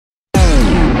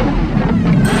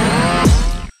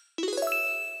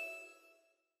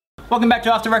Welcome back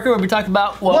to Off the Record, where we talk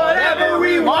about whatever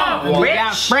we want. We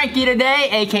got Frankie today,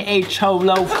 aka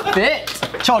Cholo Fit.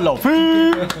 Cholo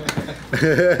Fit.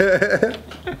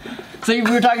 So we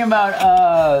were talking about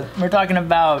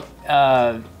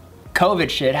COVID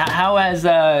shit. How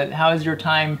has your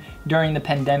time during the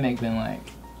pandemic been like?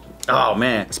 Oh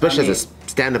man, especially as a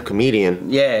stand-up comedian.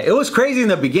 Yeah, it was crazy in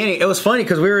the beginning. It was funny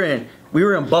because we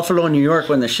were in Buffalo, New York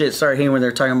when the shit started hitting, when they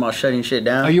were talking about shutting shit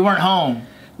down. Oh, you weren't home?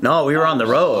 No, we were on the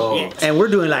road, and we're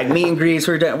doing like meet and greets.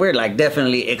 We're like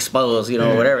definitely exposed, you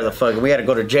know, whatever the fuck. We had to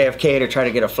go to JFK to try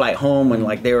to get a flight home when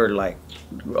like they were like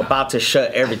about to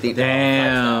shut everything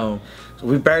down. Damn. So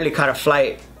we barely caught a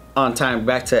flight on time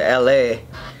back to LA,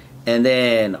 and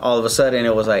then all of a sudden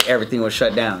it was like everything was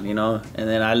shut down, you know. And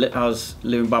then I was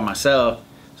living by myself.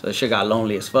 So the shit got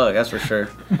lonely as fuck, that's for sure.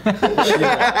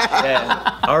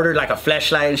 Yeah. I ordered like a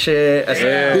flashlight and shit.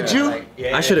 Did you? Like,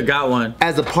 yeah. I should have got one.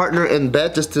 As a partner in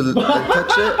bed, just to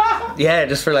touch it? Yeah,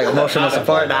 just for like emotional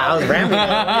support. Nah, I was rambling.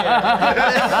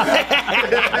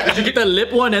 Did you get the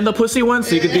lip one and the pussy one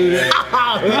so you could do that?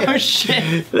 Oh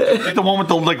shit! Like the one with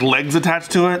the like legs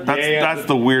attached to it. That's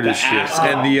the weirdest shit.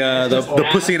 And the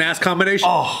pussy and ass combination.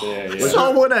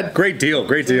 Great deal.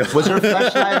 Was your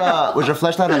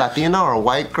flashlight a Latina or a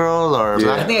white girl or?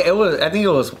 I think it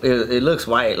was. It looks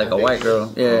white, like a white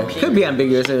girl. Yeah, could be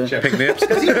ambiguous. Pink nips.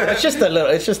 It's just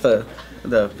the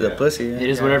pussy. It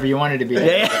is whatever you want it to be.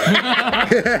 Yeah.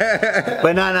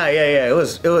 But yeah. It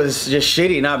was just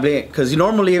shitty not being, because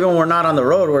normally even when we're not on the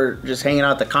road, we're just hanging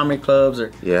out at the comedy clubs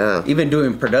or even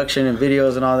doing production and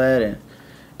videos and all that. And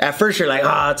at first you're like,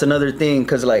 it's another thing,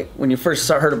 because like when you first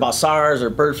heard about SARS or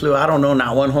bird flu, I don't know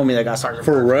not one homie that got SARS.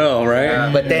 For real,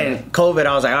 right? But then COVID,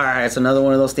 I was like, all right, it's another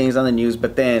one of those things on the news.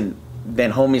 But then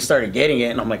homies started getting it,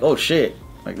 and I'm like, oh shit,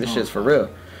 like this shit's for real.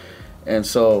 And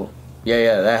so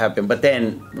yeah, that happened. But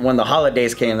then when the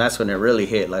holidays came, that's when it really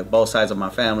hit. Like both sides of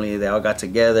my family, they all got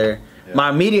together. Yeah.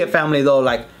 My immediate family though,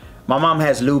 like my mom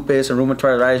has lupus and rheumatoid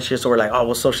arthritis and shit, so we're like,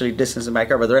 we'll socially distance in the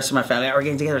backyard. But the rest of my family, we're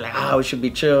getting together, like, we should be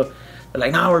chill.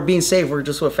 They're like, we're being safe. We're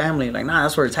just with family. Like,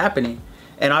 that's where it's happening.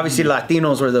 And obviously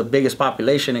Latinos were the biggest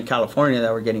population in California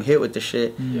that were getting hit with the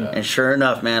shit. Yeah. And sure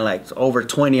enough, man, like over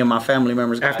 20 of my family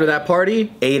members got after that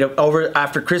party?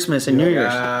 After Christmas and New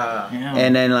Year's. Yeah.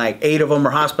 And then like 8 of them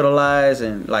were hospitalized,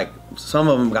 and like some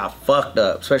of them got fucked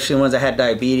up, especially the ones that had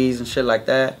diabetes and shit like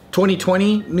that.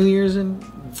 2020 New Year's and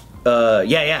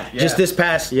just this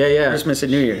past Christmas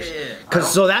and New Year's.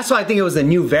 So that's why I think it was the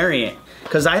new variant.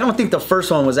 Because I don't think the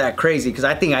first one was that crazy, because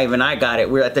I think I got it.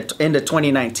 We're at the end of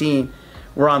 2019.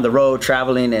 We're on the road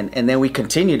traveling, and then we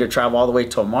continued to travel all the way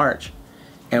till March.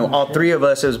 And all 3 of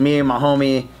us, it was me and my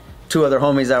homie, 2 other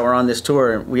homies that were on this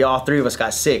tour, and all 3 of us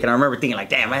got sick. And I remember thinking like,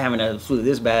 damn, I haven't had the flu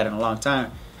this bad in a long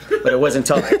time. But it wasn't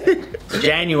until like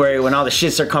January when all the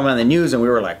shit started coming on the news, and we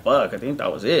were like, fuck, I think that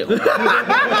was it.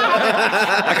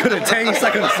 I couldn't taste,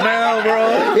 I couldn't smell,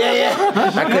 bro.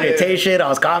 Yeah. I couldn't taste shit. I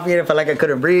was coughing. I felt like I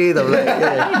couldn't breathe. I was like,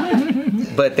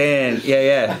 But then,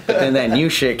 But then that new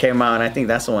shit came out, and I think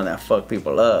that's the one that fucked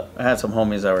people up. I had some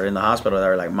homies that were in the hospital that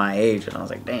were like my age, and I was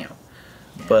like, damn.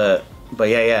 But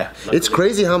yeah. It's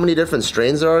crazy how many different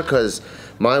strains there are, because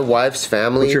my wife's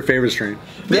family. What's your favorite strain?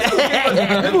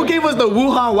 People gave us the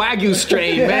Wuhan Wagyu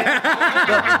strain, man.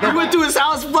 We went to his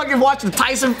house, fucking watched the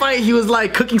Tyson fight. He was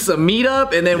like cooking some meat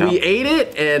up, and then we ate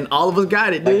it, and all of us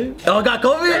got it, dude. Y'all got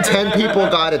COVID? 10 people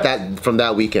got it from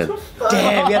that weekend.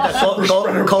 Damn, you had the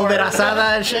COVID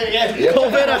asada and shit? Yeah.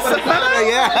 COVID asada?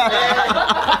 Yeah.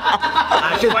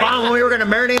 I just bombed when we were gonna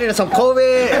marinate it in some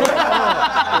COVID. We're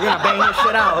gonna bang this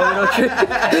shit out.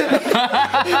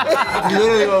 That's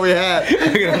literally what we had.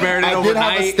 We're gonna marinate I did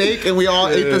have a steak, and we all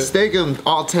ate the steak, and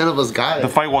all 10 of us got it. The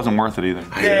fight wasn't worth it either.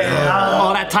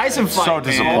 Oh, that Tyson fight. So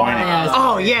disappointing.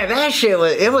 Oh yeah, that shit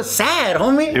was sad,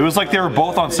 homie. It was like they were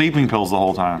both on sleeping pills the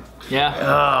whole time. Yeah.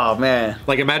 Oh man.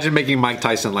 Like imagine making Mike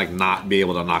Tyson like not be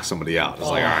able to knock somebody out. It's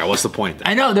like, all right, what's the point then?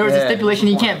 I know, there was a stipulation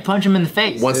you can't punch him in the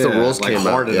face. Once the rules like came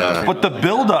hard out, enough. But the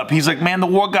build-up, he's like, man, the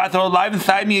war god throw alive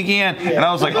inside me again. And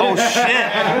I was like, oh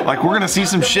shit. Like, we're gonna see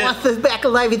some shit. Once it's back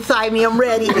alive inside me, I'm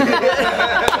ready. And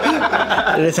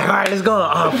it's like, all right, let's go.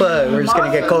 Oh fuck, we're just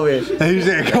gonna get COVID. He's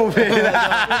getting COVID.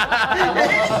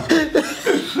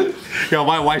 Yo,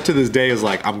 my wife to this day is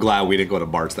like, I'm glad we didn't go to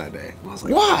Bart's that day. I was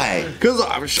like, why?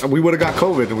 Because we would have got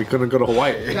COVID and we couldn't go to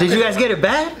Hawaii. Did you guys get it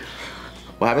bad?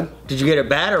 What happened? Did you get it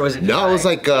bad, or was it? No, it was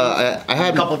like I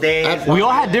had a couple days. We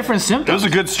all had different symptoms. It was a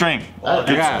good strain.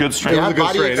 Good strain. It was a good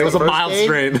strain. It was a mild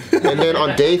strain. And then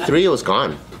on day 3, it was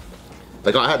gone.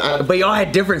 Like but y'all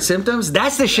had different symptoms.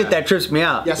 That's the shit that trips me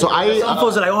out. Yeah, so some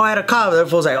folks are like, I had a cough. Other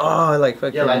folks are like, like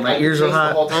fucking my ears were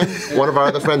hot. One of our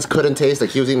other friends couldn't taste.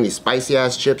 Like he was eating these spicy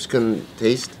ass chips, couldn't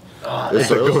taste. It's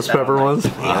the ghost pepper ones.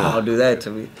 I'll do that to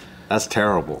me. That's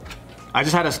terrible. I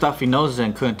just had a stuffy nose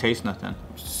and couldn't taste nothing.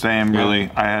 Same,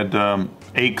 really. I had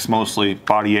aches mostly,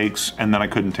 body aches, and then I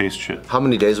couldn't taste shit. How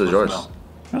many days was yours?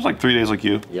 It was like 3 days like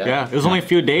you. Yeah, it was only a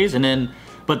few days, and then,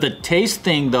 but the taste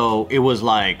thing though, it was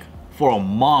like for a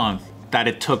month that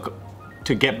it took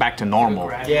to get back to normal.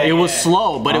 It was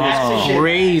slow, but it was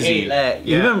crazy.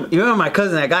 Even my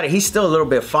cousin that got it, he's still a little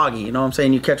bit foggy. You know what I'm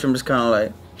saying? You catch him just kind of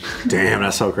like. Damn,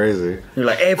 that's so crazy. You're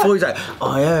like, hey, fool. He's like,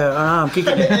 oh yeah, I'm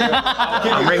kicking it.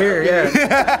 I'm right here,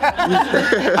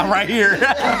 yeah. I'm right here.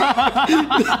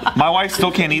 My wife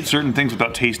still can't eat certain things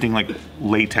without tasting like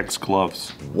latex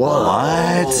gloves.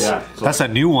 What? That's a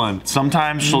new one.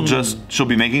 Sometimes she'll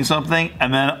be making something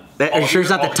and then Are you sure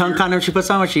it's not the tongue condom she puts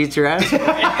on when she eats your ass?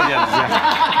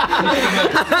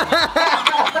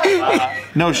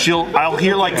 no, I'll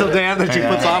hear like The damn that she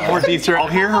puts on for teacher. I'll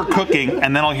hear her cooking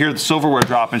and then I'll hear the silverware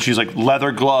drop and she's like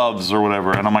leather gloves or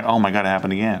whatever and I'm like, oh my god, it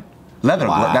happened again. Leather.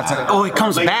 That's a, Oh, it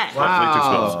comes back. Latex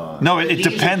gloves. No, it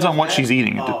depends on what she's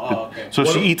eating. So if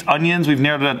she eats onions, we've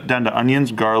narrowed it down to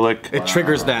onions, garlic. It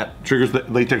triggers that. Triggers the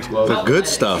latex gloves. The good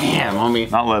stuff. Damn, homie.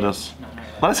 Not lettuce.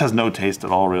 Lettuce has no taste at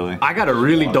all, really. I got a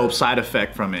really dope side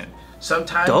effect from it.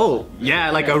 Sometimes. Dope. Yeah,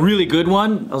 like a really good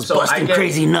one. I was busting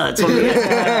crazy nuts.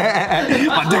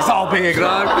 My dick's all big,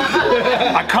 dog.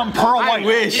 I come pearl white.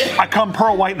 I come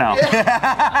pearl white now.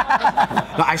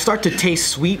 I start to taste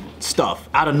sweet stuff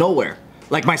out of nowhere.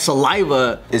 Like my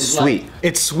saliva is sweet.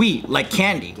 It's sweet, like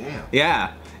candy.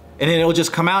 Yeah. And then it'll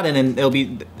just come out, and then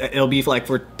it'll be like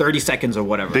for 30 seconds or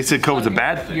whatever. They said COVID's a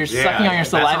bad thing. You're sucking on your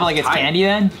saliva like it's candy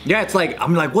then? Yeah, it's like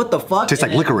I'm like, what the fuck? Tastes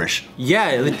like licorice.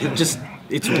 Yeah, it just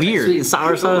it's weird. Sweet and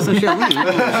sour sauce and shit.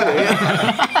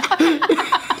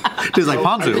 Tastes like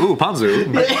ponzu. Ooh,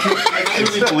 ponzu.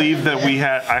 I believe that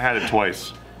I had it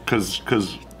twice, because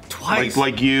Twice.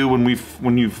 like you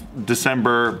when you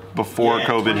December before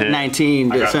COVID hit.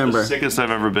 19 I got December. the sickest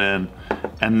I've ever been,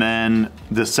 and then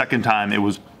the second time it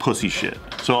was pussy shit.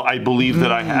 So I believe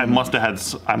that I must have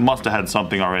had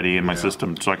something already in my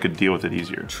system, so I could deal with it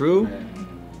easier. True.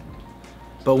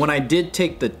 But when I did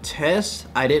take the test,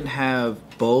 I didn't have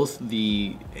both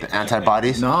the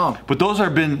Antibodies? No. But those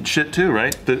have been shit too,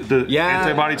 right? The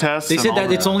antibody tests. They and said all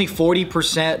that it's only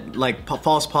 40% like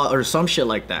false or some shit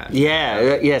like that.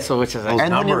 Yeah, so which is like,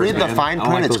 And when you numbers, read the man. fine I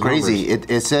print, like it's those crazy.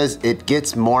 It says it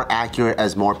gets more accurate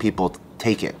as more people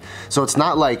take it. So it's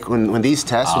not like when these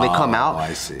tests when they come out,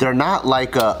 I see. they're not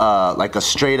like a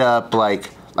straight up like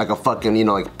a fucking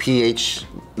like pH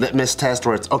litmus test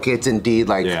where it's okay, it's indeed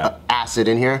like acid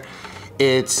in here.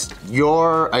 It's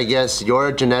your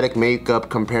genetic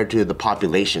makeup compared to the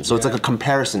population. So it's like a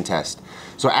comparison test.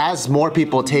 So as more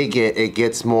people take it, it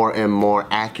gets more and more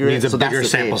accurate. Means a so bigger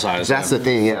that's the sample thing. size. That's the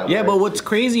thing, yeah. Yeah, but what's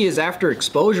crazy is after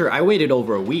exposure, I waited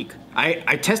over a week.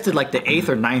 I tested like the 8th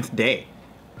or 9th day,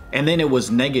 and then it was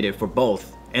negative for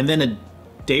both. And then a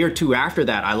day or two after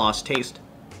that, I lost taste.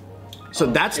 So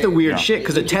that's the weird shit,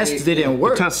 because the tests didn't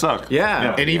work. The tests suck.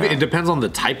 Yeah. And even it depends on the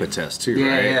type of test too,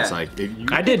 right? It's like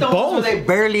I did both. They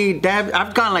barely dab.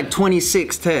 I've gotten like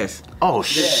 26 tests. Oh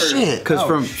shit. Because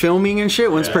from filming and shit,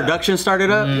 once production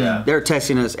started up, they're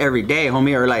testing us every day,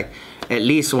 homie, or like at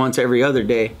least once every other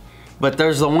day. But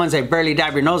there's the ones that barely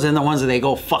dab your nose, and the ones that they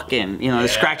go fucking, they're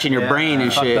scratching your brain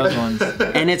and shit. Those ones.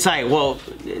 And it's like, well,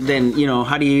 then,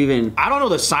 how do you even... I don't know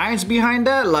the science behind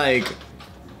that. Like,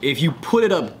 if you put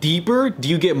it up deeper, do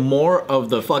you get more of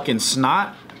the fucking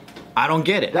snot? I don't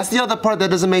get it. That's the other part that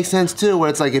doesn't make sense too, where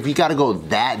it's like if you gotta go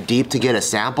that deep to get a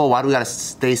sample, why do we gotta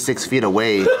stay 6 feet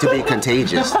away to be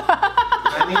contagious?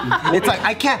 It's like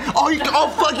I can't. Oh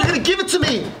fuck! You're gonna give it to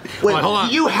me. Wait, hold on.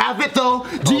 Do you have it though?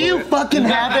 Do you fucking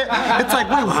have it? It's like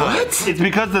wait, what? It's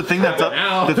because the thing that's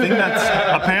up, the thing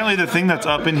that's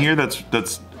up in here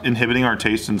that's inhibiting our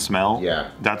taste and smell. Yeah.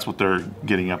 That's what they're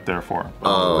getting up there for.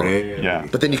 Oh, Yeah.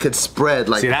 but then you could spread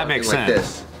like See, that fucking makes like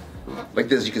sense. Like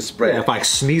this, you could spread. if I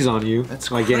sneeze on you,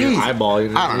 that's like getting an crazy. eyeball.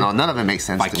 I don't know. None of it makes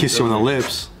sense. If I to kiss me. you on the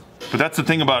lips. But that's the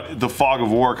thing about the fog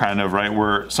of war, kind of, right?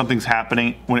 Where something's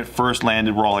happening. When it first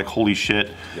landed, we're all like, holy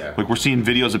shit. Yeah. Like, we're seeing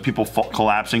videos of people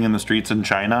collapsing in the streets in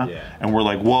China. Yeah. And we're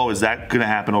like, whoa, is that going to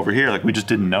happen over here? Like, we just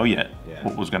didn't know yet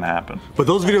what was going to happen. But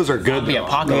those videos are good. The though.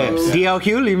 apocalypse. DL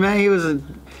Hewley, man,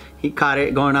 he caught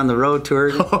it going on the road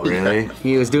tour. Really?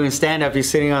 He was doing stand-up,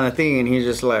 he's sitting on the thing, and he's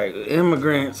just like,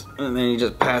 immigrants, and then he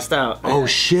just passed out. Oh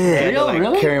shit!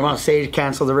 Really? Carry him off stage,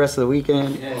 canceled the rest of the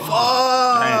weekend.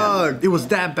 Fuck! It was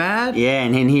that bad? Yeah,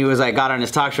 and then he was like, got on his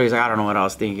talk show, he's like, I don't know what I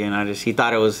was thinking. He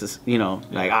thought it was,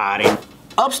 I didn't.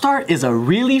 Upstart is a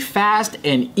really fast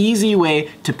and easy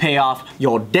way to pay off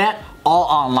your debt all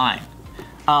online.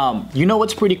 You know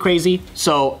what's pretty crazy?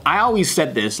 So I always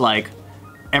said this, like,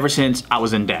 ever since I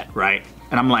was in debt, right?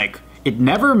 And I'm like, it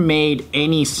never made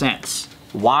any sense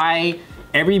why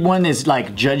everyone is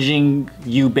like judging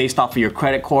you based off of your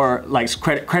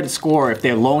credit score if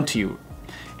they loan to you.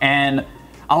 And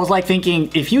I was like thinking,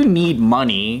 if you need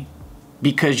money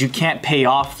because you can't pay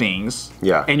off things,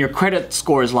 and your credit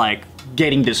score is like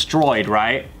getting destroyed,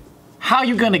 right? How are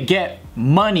you gonna get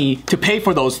money to pay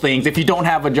for those things if you don't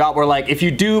have a job, or like if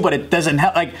you do but it doesn't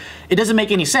help? Like, it doesn't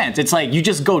make any sense. It's like you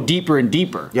just go deeper and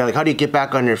deeper. Yeah, like how do you get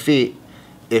back on your feet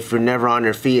if you're never on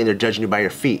your feet and they're judging you by your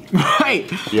feet? Right.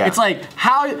 Yeah. It's like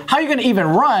how are you gonna even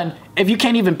run if you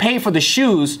can't even pay for the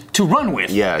shoes to run with?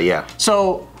 Yeah.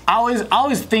 So I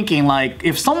was thinking, like,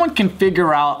 if someone can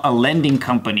figure out a lending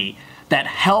company that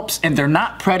helps and they're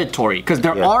not predatory, because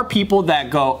there are people that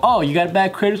go, oh, you got a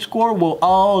bad credit score? Well,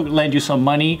 I'll lend you some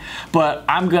money, but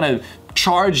I'm gonna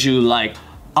charge you like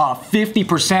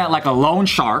 50% like a loan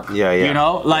shark. You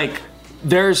know, like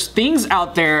there's things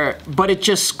out there, but it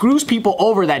just screws people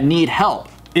over that need help.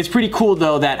 It's pretty cool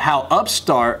though that how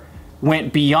Upstart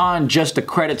went beyond just a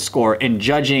credit score in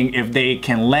judging if they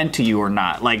can lend to you or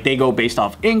not. Like, they go based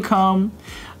off income,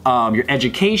 your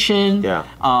education,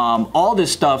 all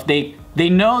this stuff. They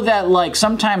know that like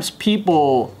sometimes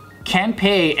people can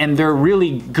pay and they're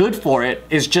really good for it.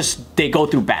 It's just they go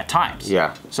through bad times.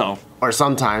 So, or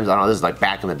sometimes, I don't know, this is like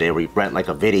back in the day where you rent like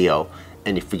a video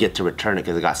and you forget to return it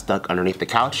because it got stuck underneath the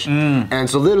couch. And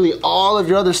so literally all of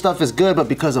your other stuff is good, but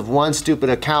because of one stupid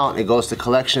account, it goes to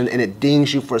collection and it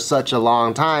dings you for such a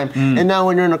long time. And now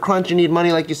when you're in a crunch, you need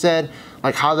money, like you said,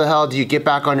 like how the hell do you get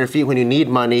back on your feet when you need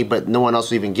money, but no one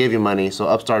else will even give you money? So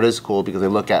Upstart is cool because they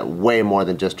look at way more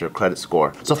than just your credit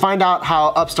score. So find out how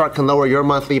Upstart can lower your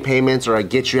monthly payments or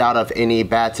get you out of any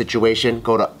bad situation.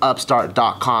 Go to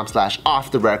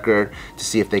upstart.com/offtherecord to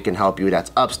see if they can help you. That's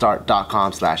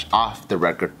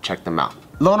upstart.com/offtherecord. Check them out.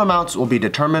 Loan amounts will be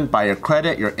determined by your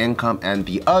credit, your income, and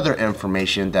the other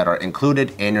information that are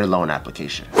included in your loan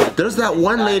application. There's that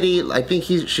one lady, I think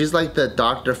she's like the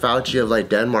Dr. Fauci of like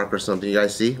Denmark or something. You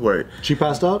guys see where she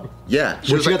passed out? Yeah,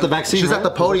 she got the vaccine. She's right? at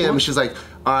the podium. She's like,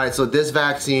 all right, so this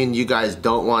vaccine, you guys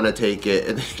don't want to take it,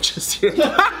 and then you just hear. Did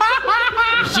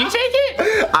she take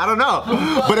it? I don't know,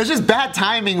 but it's just bad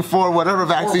timing for whatever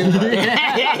vaccine. That's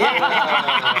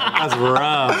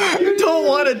rough. You don't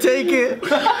want to take it.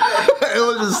 It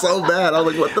was just so bad. I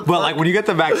was like, what the fuck? Like when you get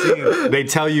the vaccine, they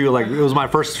tell you, like, it was my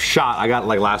first shot I got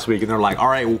like last week, and they're like, all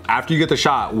right, after you get the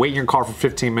shot, wait in your car for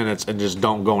 15 minutes and just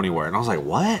don't go anywhere. And I was like,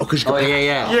 what?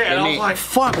 Yeah, and I was like,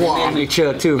 fuck, well, me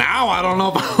chill too. now I don't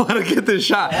know if I want to get this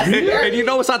shot. And you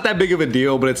know it's not that big of a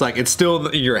deal, but it's like, it's still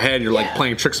in your head. You're like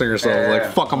playing tricks on yourself.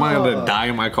 Like, fuck, am I gonna die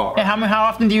in my car? Hey, how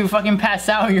often do you fucking pass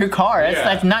out in your car?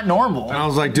 That's not normal. And I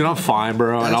was like, dude, I'm fine,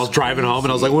 bro. And I was driving home,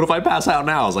 and I was like, what if I pass out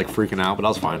now? I was like freaking out, but I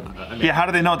was fine. Yeah, how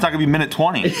do they know it's not gonna be minute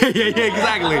 20? yeah,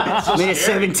 exactly. Minute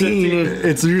 17.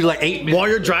 It's usually like 8 minutes. while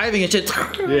you're driving, it's just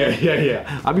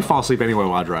Yeah. I'd be falling asleep anyway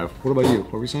while I drive. What about you?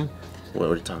 What were you saying? What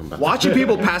are you talking about? watching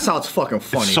people pass out is fucking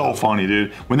funny. It's so funny,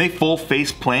 dude. When they full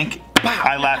face plank,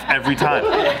 I laugh every time.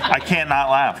 I can't not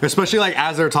laugh. Especially like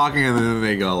as they're talking and then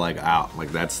they go like out.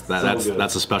 Like that's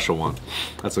a special one.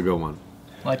 That's a good one.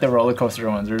 Like the roller coaster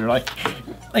ones, where they're like this.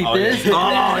 Oh,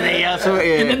 they also.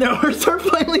 And then they start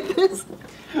playing like this.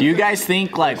 Do you guys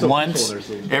think like once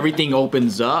everything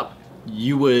opens up,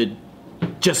 you would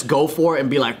just go for it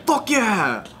and be like, fuck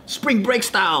yeah, spring break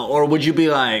style? Or would you be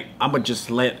like, I'm gonna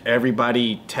just let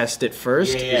everybody test it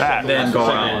first, then go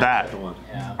out? That.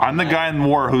 I'm the guy in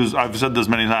war who's, I've said this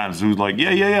many times, who's like,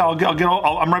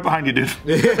 I'm right behind you, dude.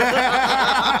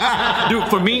 Dude,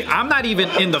 for me, I'm not even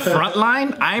in the front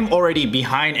line. I'm already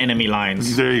behind enemy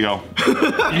lines. There you go.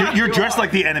 You're dressed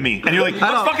like the enemy, and you're like,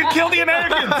 let's fucking kill the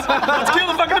Americans. Let's kill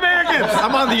the fucking Americans.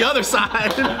 I'm on the other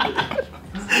side.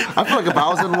 I feel like if I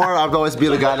was in war, I'd always be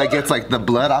the guy that gets like the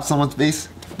blood off someone's face.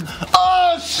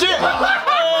 Oh shit!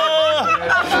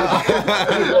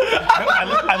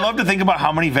 I love to think about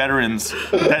how many veterans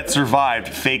that survived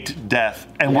faked death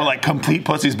and were like complete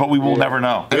pussies, but we will never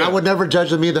know. And I would never judge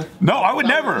them either. No, I would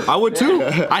never. I would too.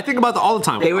 I think about that all the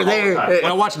time. They were there. When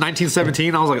I watched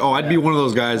 1917, I was like, oh, I'd be one of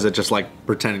those guys that just like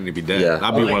pretending to be dead. Yeah.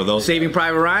 I'd be one of those. Saving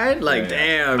Private Ryan? Like,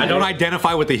 damn. I don't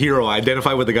identify with the hero. I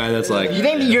identify with the guy that's like. You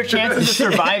think your chances of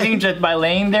surviving just by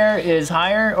laying there is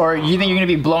higher, or you think you're gonna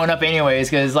be blown up anyways?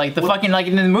 Because like the fucking like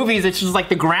in the movies, it's just like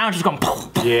the ground just going.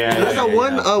 There's that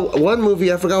one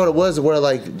movie, I forgot what it was, where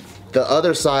like the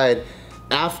other side,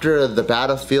 after the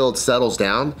battlefield settles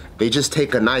down, they just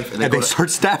take a knife and they start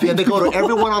stabbing. Yeah, they go to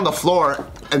everyone on the floor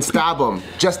and stab them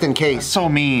just in case. So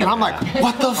mean. And I'm like,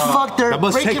 what the fuck? They're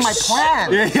breaking my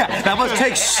plan. Yeah, that must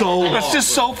take so long. That's just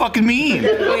so fucking mean.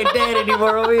 Ain't dead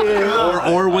anymore over here.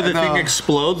 Or when the thing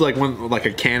explodes, like when like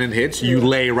a cannon hits, you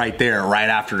lay right there right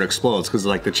after it explodes because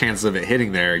like the chances of it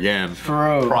hitting there again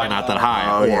probably not that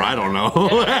high. Or I don't know.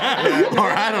 Or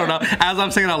I don't know. As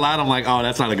I'm saying out loud, I'm like, oh,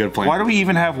 that's not a good plan. Why do we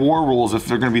even have war rules if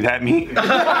they're gonna be that mean? Let's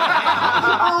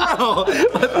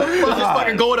just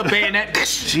fucking go with a bayonet.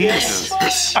 Jesus.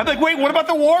 I'm like, wait, what about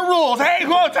the war rules? Hey,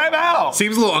 whoa, time out.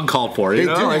 Seems a little uncalled for. They You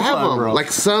know? do Like, have come on, them. bro.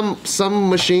 Like some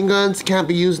machine guns can't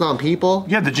be used on people.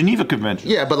 Yeah, the Geneva Convention.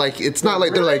 Yeah, but like it's not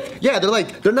like they're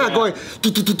not going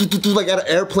like at an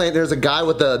airplane. There's a guy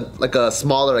with a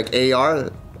smaller like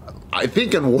AR. I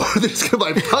think in war they're just gonna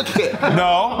like fuck it.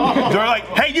 No, they're like,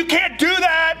 hey, you can't do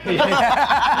that. You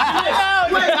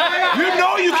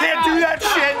know you can't do that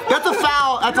shit. That's a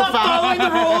foul. That's a foul. Following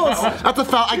the rules. That's a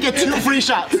foul. I get 2 free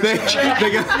shots. They get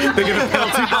a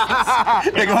penalty box.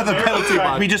 They go to the penalty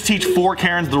box. We just teach 4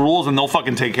 Karens the rules and they'll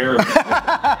fucking take care of it.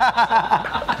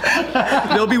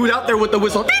 They'll be out there with the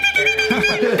whistle.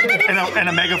 and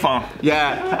a megaphone.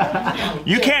 Yeah.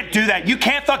 You can't do that. You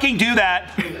can't fucking do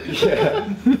that.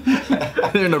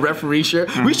 They're in a referee shirt.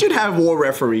 We should have war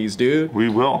referees, dude. We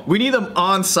will. We need them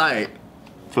on site.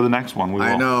 For the next one, we will.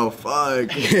 I know.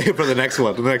 Fuck. For the next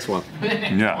one.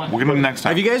 Yeah, we're gonna do next time.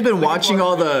 Have you guys been watching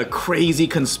all the crazy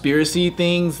conspiracy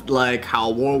things, like how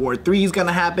World War III is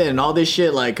gonna happen and all this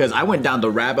shit? Like, cause I went down the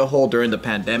rabbit hole during the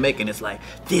pandemic, and it's like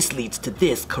this leads to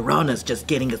this. Corona's just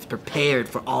getting us prepared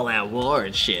for all that war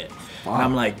and shit. And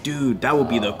I'm like, dude, that would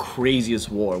be the craziest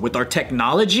war. With our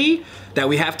technology that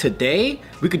we have today,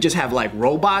 we could just have like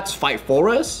robots fight for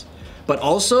us. But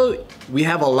also, we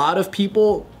have a lot of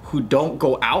people who don't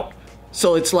go out.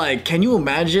 So it's like, can you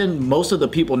imagine most of the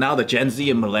people now, the Gen Z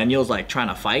and millennials, like trying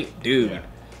to fight? Dude,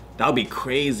 that would be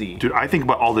crazy. Dude, I think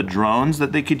about all the drones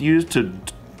that they could use to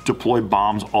deploy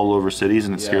bombs all over cities,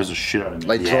 and it scares the shit out of me.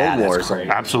 Like drone wars.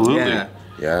 Absolutely.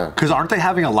 Yeah. Because aren't they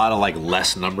having a lot of like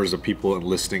less numbers of people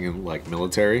enlisting in like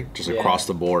military just across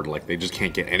the board? Like they just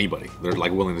can't get anybody. They're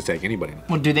like willing to take anybody now.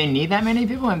 Well, do they need that many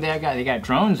people? And they got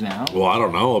drones now. Well, I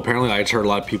don't know. Apparently, I just heard a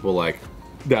lot of people like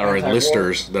that are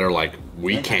enlisters that are like,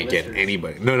 we can't get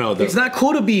anybody. No. It's not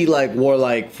cool to be like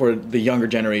warlike for the younger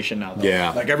generation now, though.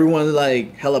 Yeah. Like everyone's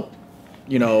like hella,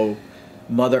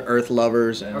 Mother Earth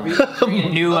lovers. And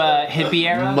New hippie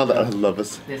era. Mother Earth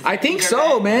lovers. I think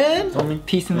so, man.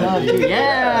 Peace and love, dude.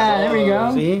 Yeah, there we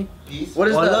go. See? What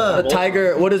is The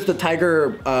tiger, what does the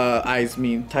tiger eyes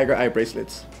mean? Tiger eye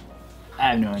bracelets.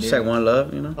 I have no idea. Just like one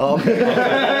love, you know? Oh,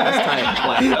 that's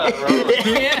tight.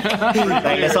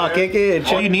 Like, let's all kick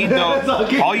it. All you need though,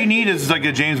 all you need is like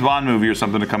a James Bond movie or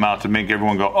something to come out to make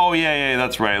everyone go, oh yeah,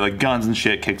 that's right. Like guns and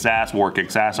shit kicks ass, war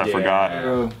kicks ass. I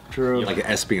forgot. True. like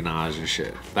espionage and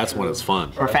shit. That's when it's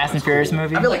fun. Or Fast and Furious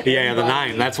movie. Yeah, the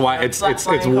 9. That's why it's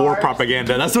war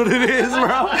propaganda. That's what it is,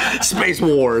 bro. Space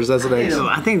wars. That's what it is.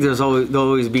 I think there'll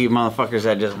always be motherfuckers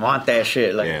that just want that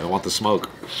shit. Like, Yeah, they want the smoke.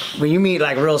 when you meet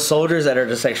like real soldiers that are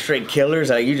just like straight killers,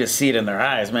 like you just see it in their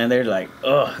eyes, man. They're like,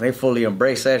 ugh, they fully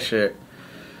embrace that shit.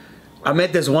 I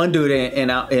met this one dude in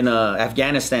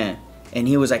Afghanistan, and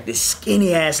he was like this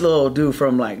skinny ass little dude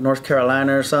from like North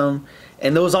Carolina or something,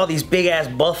 and there was all these big ass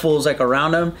buffaloes like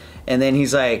around him, and then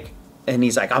he's like, I'm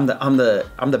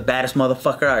the baddest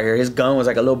motherfucker out here. His gun was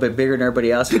like a little bit bigger than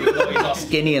everybody else. He's all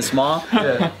skinny and small.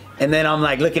 Yeah. And then I'm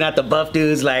like looking at the buff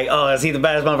dudes like, oh, is he the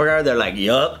baddest motherfucker? They're like,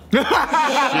 yup. Like,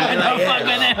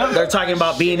 yeah. They're talking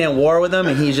about being in war with him,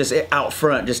 and he's just out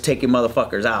front, just taking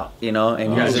motherfuckers out, you know?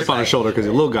 And He's he's just on his shoulder because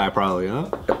he's a little guy, probably, huh?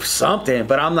 something.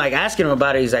 But I'm like asking him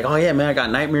about it. He's like, oh yeah, man, I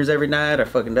got nightmares every night, or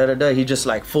fucking da-da-da. He just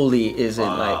like fully isn't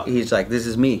like, he's like, this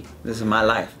is me. This is my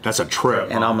life. That's a trip.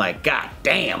 And I'm like, God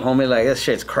damn, homie, like this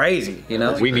shit's crazy, you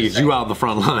know? We need you out in the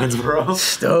front lines, bro.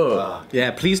 Still.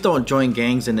 Yeah, please don't join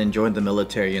gangs and then join the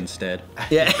military instead.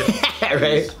 Yeah,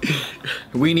 right?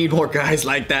 We need more guys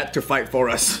like that to fight for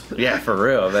us. Yeah, for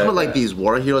real, man. Some of like these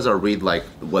war heroes, I read like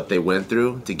what they went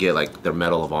through to get like their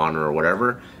Medal of Honor or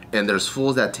whatever, and there's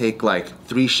fools that take like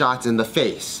 3 shots in the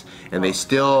face, and they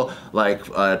still like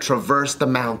traverse the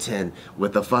mountain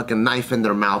with a fucking knife in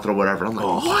their mouth or whatever. I'm like,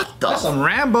 what the? Some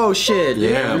Rambo shit.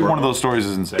 dude. Yeah, One of those stories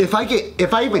is insane. If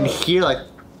I even hear like,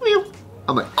 meow,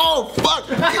 I'm like, oh fuck,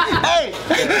 hey.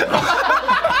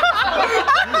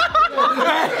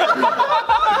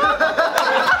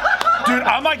 Dude,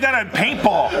 I'm like that at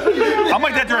paintball. I'm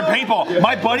like that during paintball.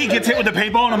 My buddy gets hit with the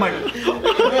paintball, and I'm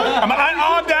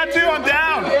that too. I'm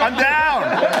down.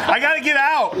 I gotta get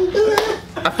out.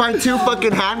 I find 2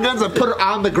 fucking handguns. I put it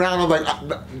on the ground. I'm like,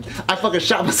 I fucking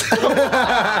shot myself.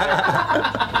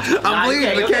 I'm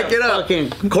bleeding. I can't get up.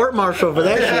 Fucking court martial for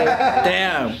that shit.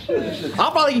 Damn.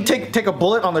 I'll probably take a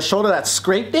bullet on the shoulder that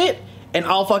scraped it, and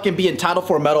I'll fucking be entitled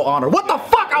for a medal honor. What the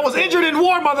fuck? I was injured in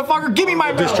war, motherfucker. Give me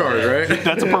my medal. Discharge, right?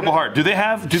 That's a Purple Heart. Do they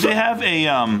have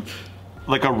a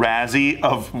like a Razzie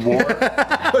of war?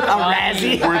 A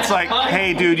Razzie? Where it's like,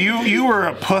 hey dude, you were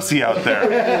a pussy out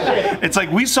there. It's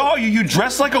like, we saw you, you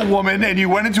dressed like a woman and you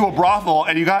went into a brothel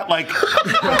and you got like With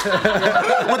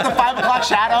the 5 o'clock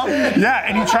shadow. yeah,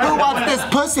 and you tried Who wants this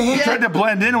pussy? you tried to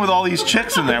blend in with all these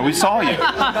chicks in there. We saw you.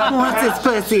 Who wants this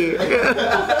pussy?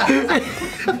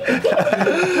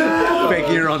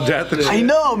 Faking your own death and shit. I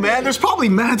know, man. There's probably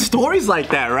mad stories like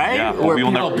that, right? Yeah, but Where we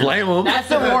will people never Blame him. That's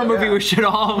a war movie we should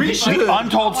all. The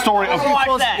untold story of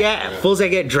Watch that. Yeah, fools that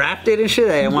get drafted and shit,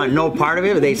 they want no part of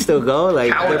it, but they still go.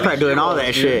 Like, they're probably doing all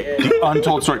that shit. the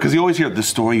untold story, because you always hear the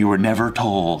story you were never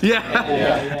told.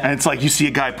 Yeah. And it's like you see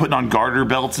a guy putting on garter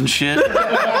belts and shit.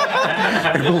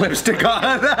 Lipstick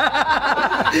on.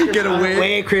 Get away.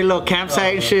 Way create a little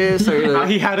campsite and shit. So you're How like,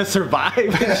 he had to survive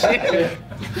and shit.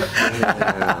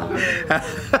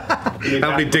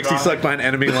 How many dicks he sucked behind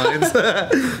enemy lines?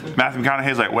 Matthew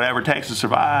McConaughey's like, whatever it takes to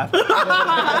survive.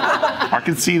 I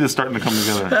can see this starting to come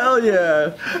together. Hell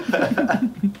yeah.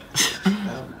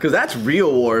 Because that's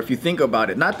real war if you think about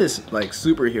it. Not this like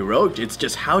super heroic. It's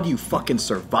just how do you fucking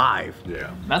survive? Yeah.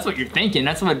 That's what you're thinking.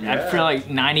 That's what I feel like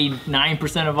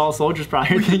 99% of all soldiers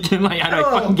probably are thinking. Like, how do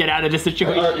I fucking get out of this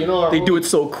situation? You know, They do it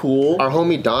so cool. our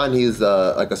homie Don, he's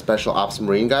like a special ops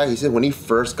Marine guy. He said when he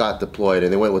first got deployed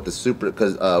and they went with the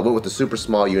super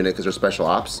small unit because they're special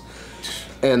ops.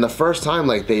 And the first time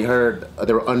like they heard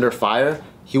they were under fire,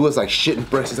 he was like shitting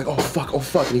bricks. He's like, oh fuck,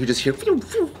 and you could just hear,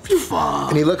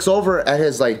 and he looks over at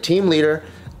his like team leader,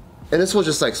 and this was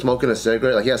just like smoking a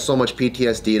cigarette. Like he has so much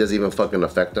PTSD, it doesn't even fucking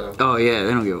affect him. oh yeah,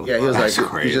 they don't give a Yeah, he was That's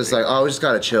like, he's just like, oh, we just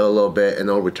gotta chill a little bit, and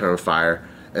they'll return fire.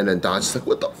 And then Don's just like,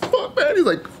 what the fuck, man? He's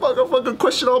like, fuck, I fucking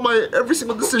question every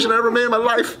single decision I ever made in my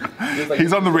life.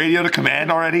 He's on the radio to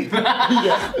command already.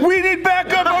 We need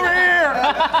backup over here.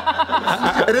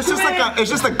 And it's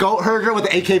just a goat herder with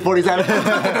the AK-47.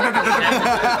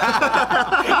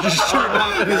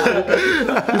 He's like,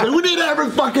 we need every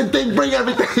fucking thing, bring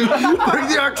everything. Bring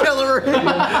the artillery.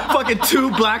 Fucking 2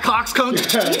 Blackhawks come and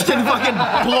fucking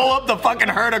blow up the fucking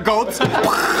herd of goats.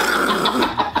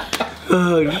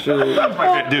 Oh shit.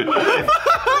 Dude,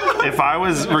 if I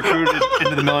was recruited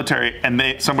into the military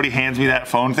and somebody hands me that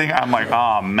phone thing, I'm like,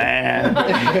 oh man,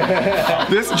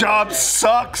 this job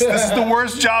sucks. This is the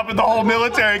worst job in the whole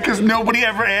military because nobody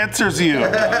ever answers you.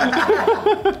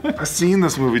 I've seen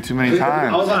this movie too many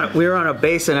times. We were on a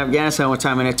base in Afghanistan one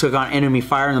time and it took on enemy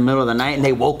fire in the middle of the night and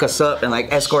they woke us up and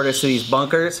like escorted us to these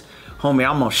bunkers. Homie, I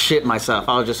almost shit myself.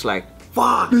 I was just like,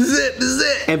 fuck. This is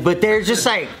it. And but they're just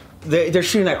like they're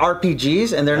shooting like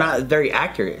RPGs and they're not very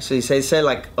accurate. So they said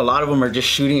like a lot of them are just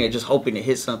shooting it, just hoping to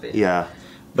hit something. Yeah.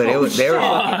 But they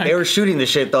were shooting the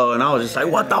shit though, and I was just like,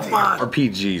 what the fuck?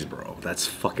 RPGs, bro. That's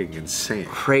fucking insane.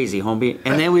 Crazy, homie.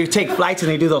 And then we take flights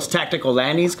and they do those tactical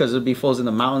landings because there'd be fools in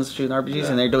the mountains shooting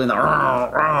RPGs and they're doing the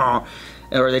or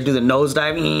they do the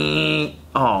nosedive.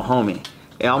 Oh, homie.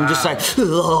 Yeah, I'm just like,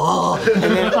 and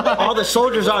then all the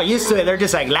soldiers are used to it. They're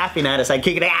just like laughing at us, like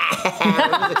kicking it.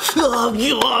 I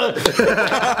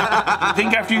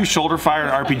think after you shoulder fire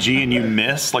an RPG and you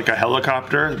miss like a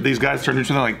helicopter, these guys turn into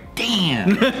each other like,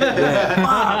 damn.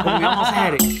 Fuck, we almost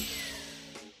had it.